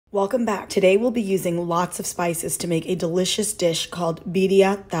Welcome back. Today we'll be using lots of spices to make a delicious dish called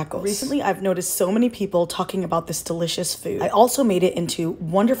birria tacos. Recently, I've noticed so many people talking about this delicious food. I also made it into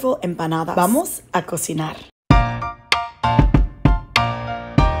wonderful empanadas. Vamos a cocinar.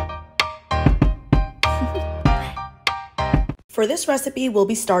 For this recipe, we'll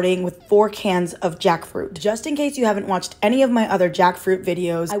be starting with 4 cans of jackfruit. Just in case you haven't watched any of my other jackfruit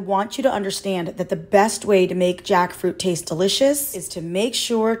videos, I want you to understand that the best way to make jackfruit taste delicious is to make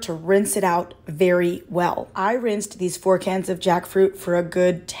sure to rinse it out very well. I rinsed these 4 cans of jackfruit for a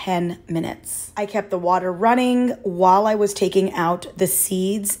good 10 minutes. I kept the water running while I was taking out the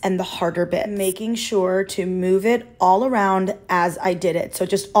seeds and the harder bits, making sure to move it all around as I did it. So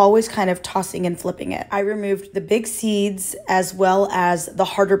just always kind of tossing and flipping it. I removed the big seeds as well as the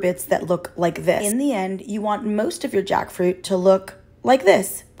harder bits that look like this. In the end, you want most of your jackfruit to look like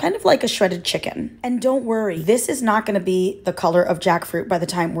this, kind of like a shredded chicken. And don't worry, this is not going to be the color of jackfruit by the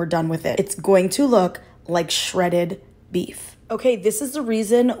time we're done with it. It's going to look like shredded beef. Okay, this is the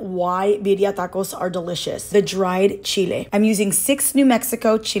reason why birria tacos are delicious. The dried chile. I'm using 6 New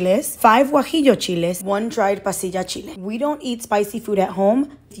Mexico chiles, 5 guajillo chiles, 1 dried pasilla chile. We don't eat spicy food at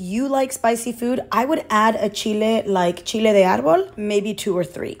home. If you like spicy food, I would add a chile like chile de árbol, maybe 2 or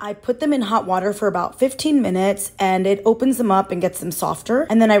 3. I put them in hot water for about 15 minutes and it opens them up and gets them softer.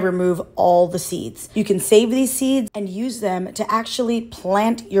 And then I remove all the seeds. You can save these seeds and use them to actually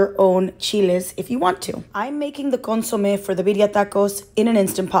plant your own chiles if you want to. I'm making the consomme for the birria tacos in an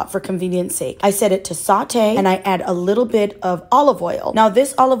Instant Pot for convenience sake. I set it to saute and I add a little bit of olive oil. Now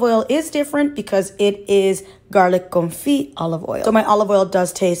this olive oil is different because it is garlic confit olive oil. So my olive oil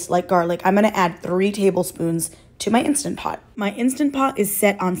does taste like garlic. I'm gonna add 3 tablespoons to my Instant Pot. My Instant Pot is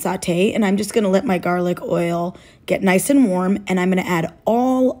set on saute and I'm just gonna let my garlic oil get nice and warm and I'm gonna add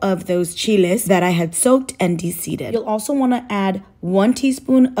all of those chiles that I had soaked and de-seeded. You'll also wanna add 1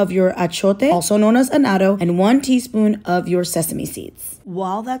 teaspoon of your achote, also known as annatto, and 1 teaspoon of your sesame seeds.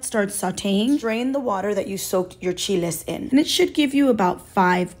 While that starts sauteing, drain the water that you soaked your chiles in. And it should give you about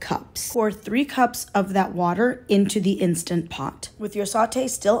 5 cups. Pour 3 cups of that water into the Instant Pot. With your saute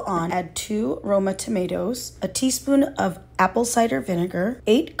still on, add 2 Roma tomatoes, a teaspoon of apple cider vinegar,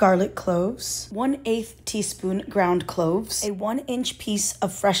 8 garlic cloves, 1/8 teaspoon ground cloves, a 1-inch piece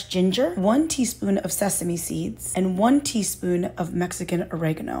of fresh ginger, 1 teaspoon of sesame seeds, and 1 teaspoon of Mexican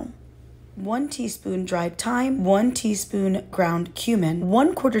oregano. 1 teaspoon dried thyme, 1 teaspoon ground cumin,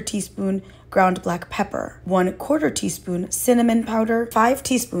 1/4 teaspoon ground black pepper, 1/4 teaspoon cinnamon powder, 5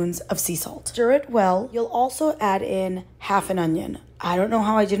 teaspoons of sea salt. Stir it well. You'll also add in half an onion. I don't know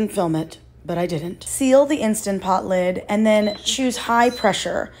how I didn't film it, but I didn't. Seal the Instant Pot lid and then choose high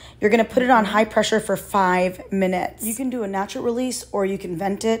pressure. You're gonna put it on high pressure for 5 minutes. You can do a natural release or you can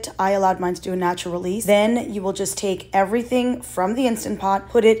vent it. I allowed mine to do a natural release. Then you will just take everything from the Instant Pot,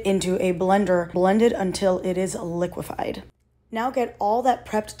 put it into a blender, blend it until it is liquefied. Now get all that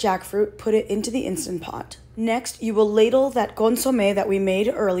prepped jackfruit, put it into the Instant Pot. Next, you will ladle that consomme that we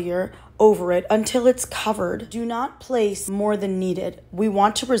made earlier over it until it's covered. Do not place more than needed. We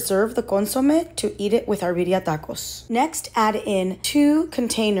want to reserve the consomme to eat it with our birria tacos. Next, add in 2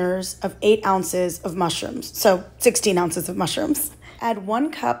 containers of 8 ounces of mushrooms, so 16 ounces of mushrooms. Add 1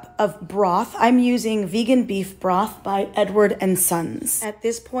 cup of broth. I'm using vegan beef broth by Edward & Sons. At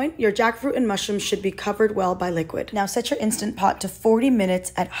this point, your jackfruit and mushrooms should be covered well by liquid. Now set your Instant Pot to 40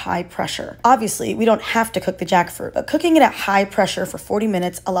 minutes at high pressure. Obviously, we don't have to cook the jackfruit, but cooking it at high pressure for 40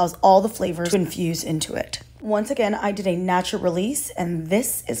 minutes allows all the flavors to infuse into it. Once again, I did a natural release, and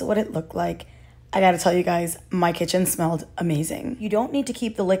this is what it looked like. I gotta tell you guys, my kitchen smelled amazing. You don't need to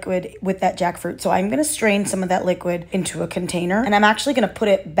keep the liquid with that jackfruit, so I'm gonna strain some of that liquid into a container, and I'm actually gonna put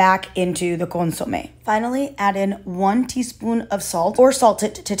it back into the consomme. Finally, add in 1 teaspoon of salt, or salt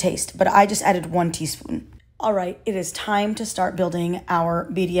it to taste, but I just added 1 teaspoon. All right, it is time to start building our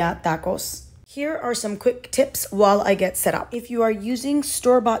birria tacos. Here are some quick tips while I get set up. If you are using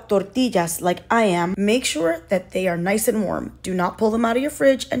store-bought tortillas like I am, make sure that they are nice and warm. Do not pull them out of your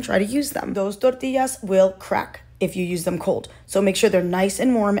fridge and try to use them. Those tortillas will crack if you use them cold. So make sure they're nice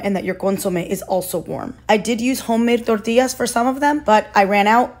and warm and that your consomme is also warm. I did use homemade tortillas for some of them, but I ran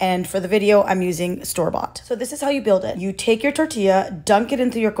out, and for the video, I'm using store-bought. So this is how you build it. You take your tortilla, dunk it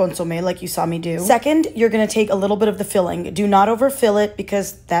into your consomme like you saw me do. Second, you're gonna take a little bit of the filling. Do not overfill it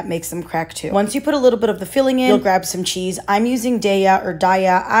because that makes them crack too. Once you put a little bit of the filling in, you'll grab some cheese. I'm using Daya or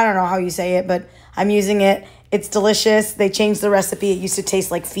Daya, I don't know how you say it, but I'm using it. It's delicious. They changed the recipe. It used to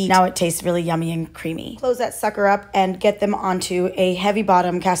taste like feet. Now it tastes really yummy and creamy. Close that sucker up and get them onto a heavy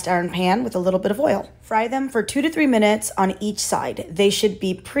bottom cast iron pan with a little bit of oil. Fry them for 2 to 3 minutes on each side. They should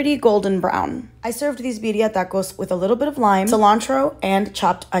be pretty golden brown. I served these birria tacos with a little bit of lime, cilantro, and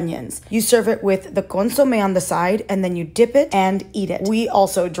chopped onions. You serve it with the consomme on the side, and then you dip it and eat it. We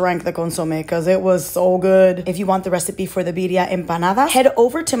also drank the consomme because it was so good. If you want the recipe for the birria empanada, head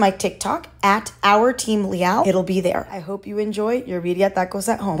over to my TikTok at OurTeamLeal. It'll be there. I hope you enjoy your birria tacos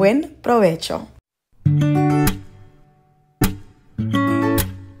at home. Buen provecho.